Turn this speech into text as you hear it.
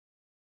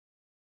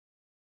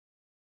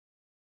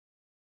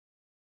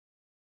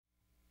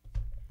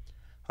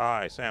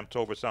Hi, Sam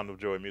Tolbert, Sound of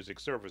Joy Music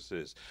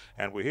Services,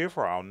 and we're here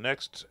for our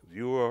next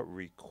viewer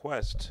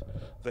request,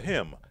 the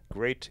hymn,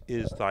 Great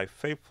is Thy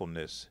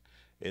Faithfulness,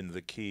 in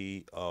the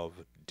key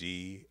of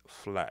D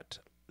flat.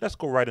 Let's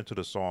go right into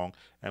the song,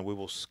 and we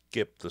will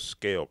skip the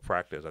scale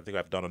practice. I think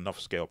I've done enough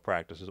scale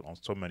practices on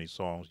so many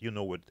songs. You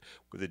know where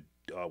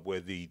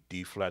the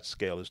D flat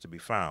scale is to be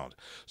found.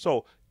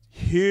 So,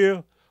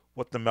 hear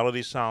what the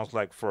melody sounds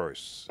like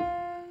first.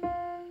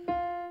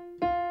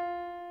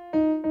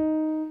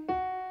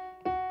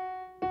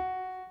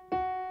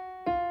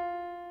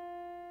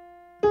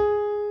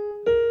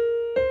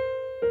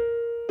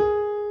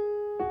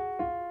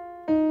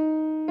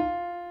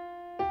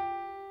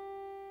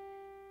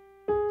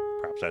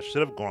 Perhaps I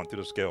should have gone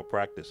through the scale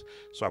practice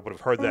so I would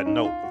have heard that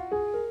note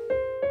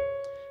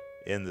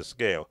in the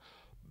scale.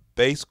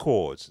 Bass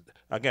chords.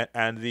 Again,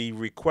 and the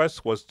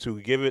request was to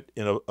give it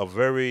in a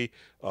very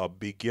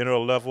beginner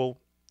level.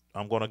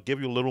 I'm going to give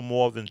you a little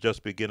more than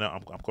just beginner.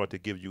 I'm going to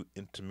give you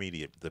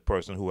intermediate, the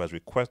person who has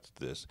requested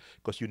this,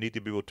 because you need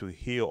to be able to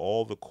hear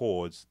all the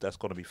chords that's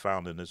going to be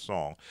found in this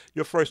song.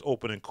 Your first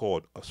opening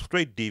chord, a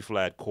straight D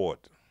flat chord.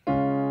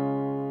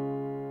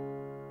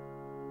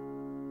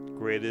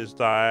 Great is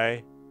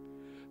thy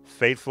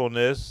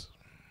faithfulness.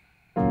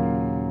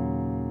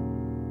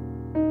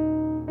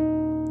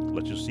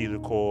 Let you see the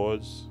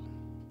chords.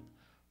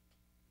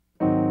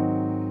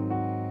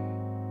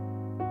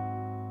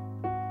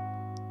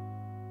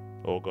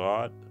 Oh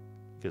God,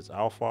 it's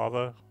our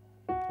Father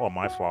or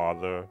my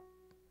Father.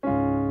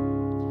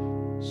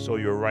 So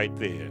you're right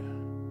there.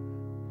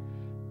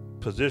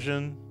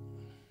 Position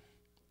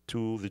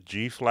to the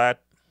G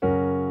flat.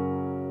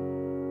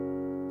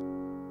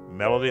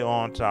 Melody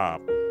on top.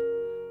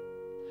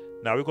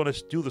 Now we're going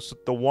to do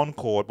the one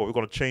chord, but we're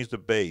going to change the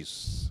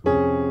bass. Now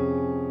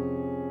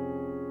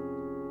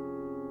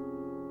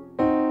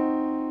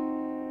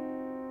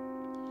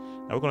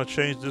we're going to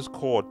change this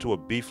chord to a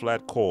B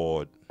flat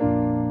chord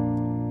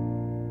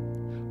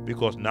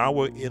because now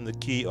we're in the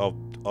key of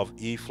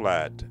E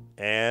flat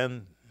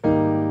and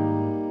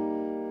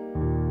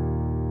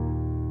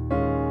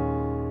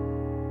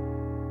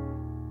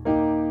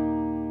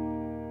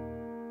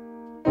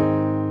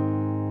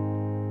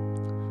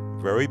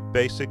very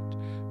basic,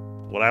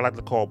 what I like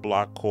to call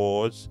block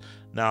chords.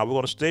 Now we're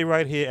going to stay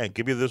right here and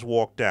give you this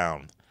walk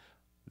down.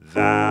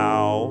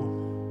 Thou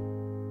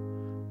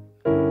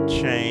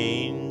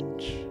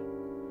change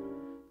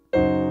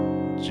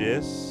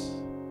just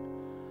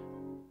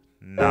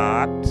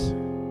not,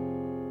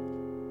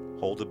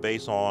 hold the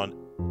bass on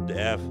the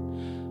F,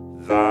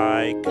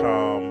 thy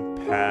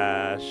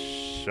compassion.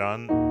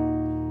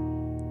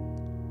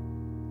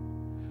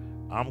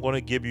 I'm going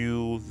to give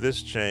you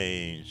this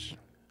change.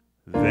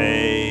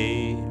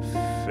 They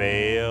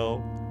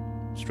fail,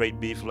 straight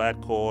B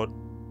flat chord,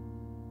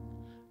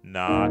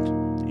 not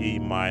E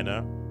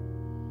minor.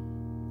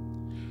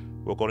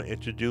 We're going to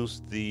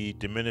introduce the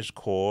diminished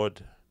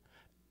chord,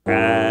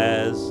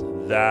 as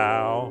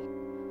thou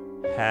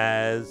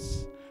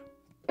has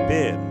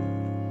been,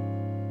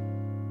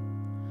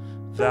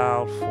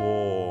 thou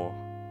for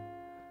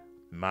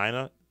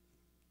minor,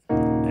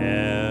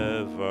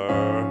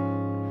 ever,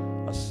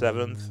 a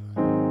seventh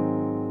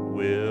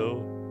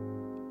will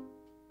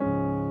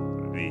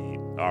be.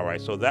 All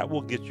right, so that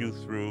will get you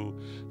through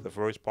the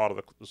first part of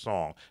the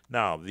song.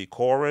 Now, the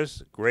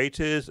chorus, great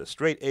is a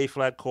straight A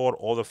flat chord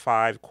or the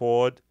 5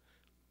 chord.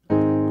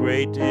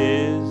 Great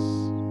is.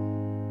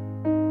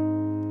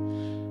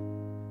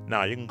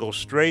 Now, you can go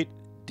straight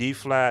D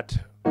flat.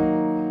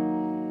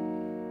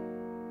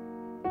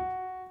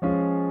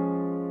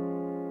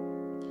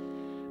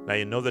 Now,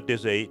 you know that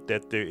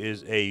there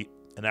is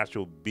an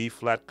actual B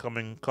flat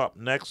coming up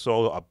next,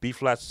 so a B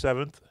flat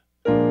 7th.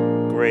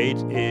 Great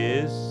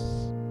is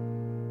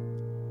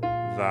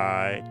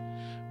thy.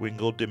 We can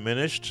go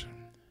diminished.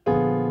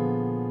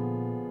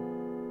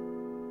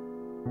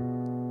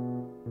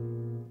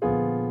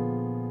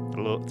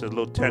 There's a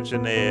little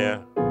tension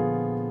there.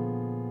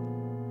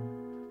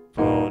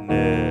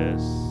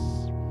 Bonus.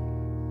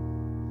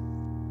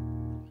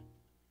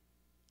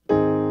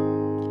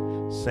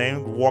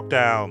 Same walk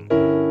down.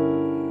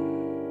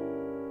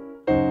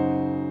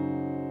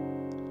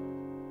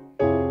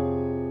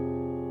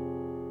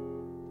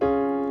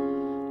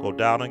 Go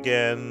down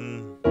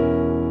again.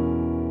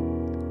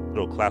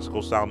 Little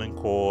classical sounding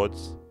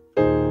chords.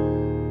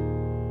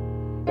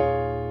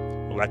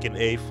 Like an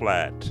A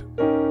flat.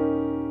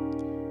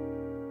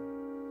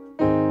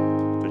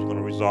 Because you're going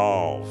to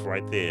resolve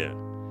right there.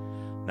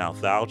 Now,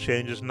 thou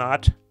changes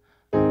not.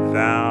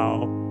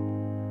 Thou.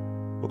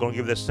 We're going to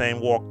give the same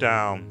walk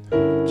down.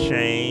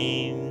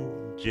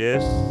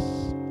 Changes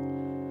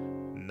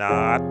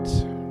not.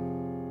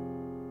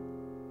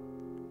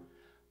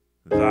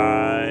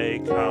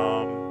 Thy compassion.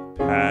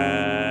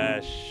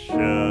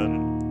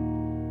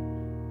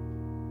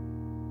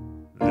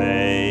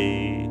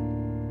 They.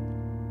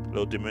 A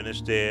little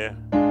diminished there.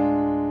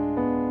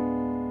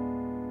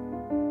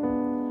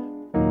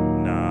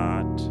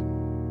 Not.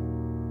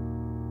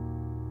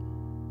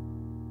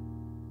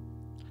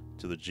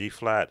 To the G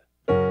flat.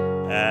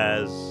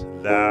 as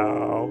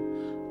thou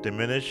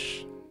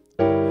diminish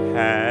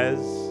has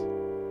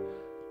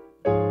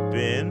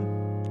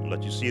been.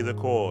 Let you see the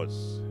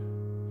chords.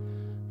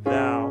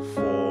 Thou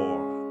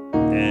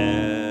forever.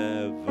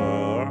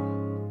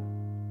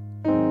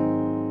 If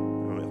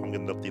I'm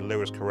getting up the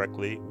lyrics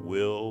correctly,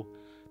 wilt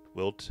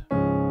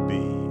be.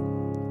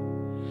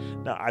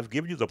 Now I've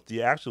given you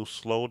the actual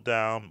slow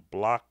down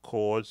block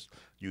chords.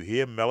 You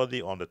hear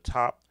melody on the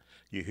top.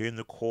 You're hearing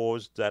the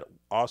chords that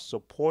are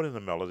supporting the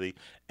melody,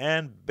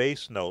 and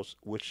bass notes,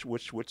 which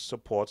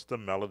supports the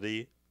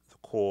melody, the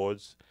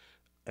chords,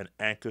 and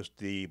anchors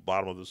the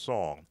bottom of the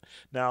song.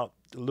 Now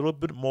a little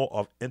bit more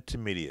of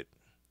intermediate.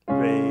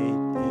 Great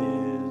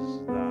is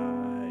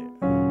thy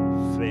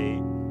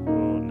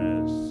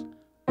faithfulness.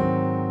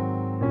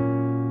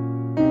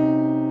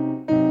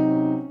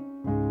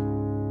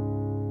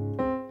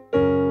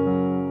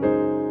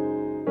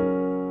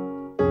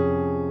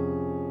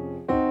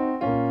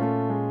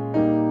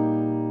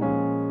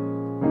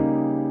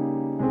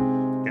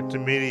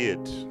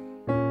 Intermediate.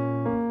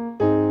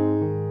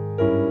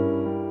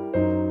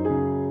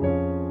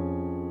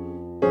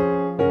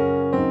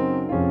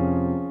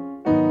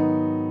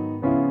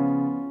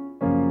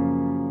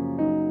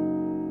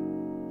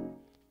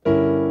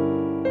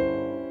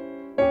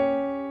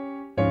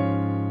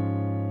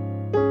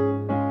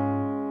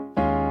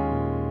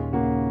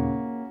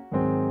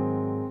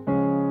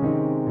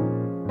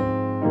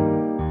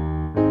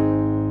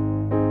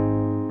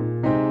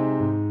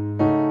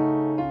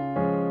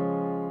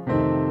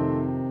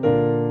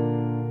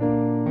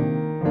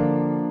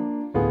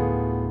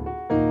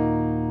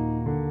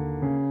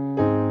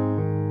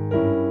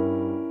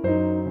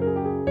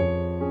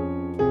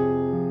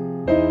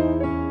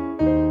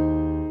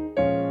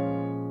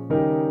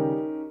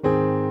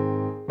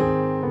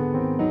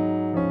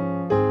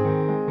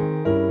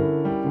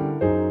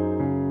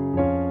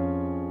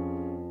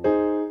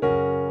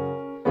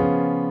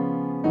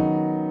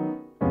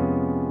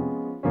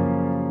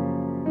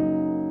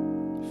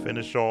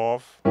 Finish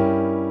off.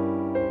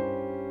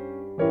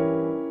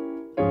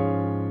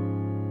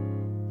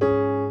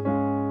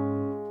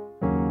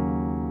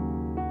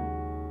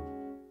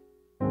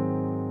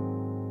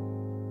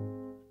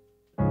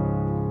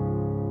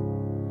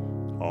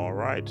 All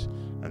right,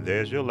 and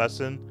there's your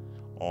lesson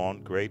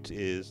on Great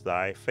is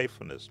Thy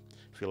Faithfulness.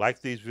 If you like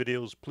these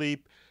videos, please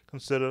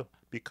consider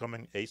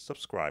becoming a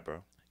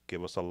subscriber.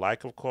 Give us a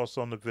like, of course,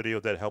 on the video.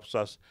 That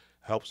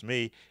helps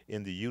me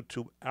in the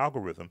YouTube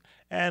algorithm,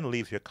 and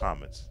leave your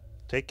comments.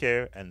 Take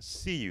care and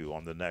see you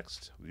on the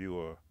next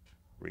viewer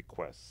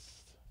requests.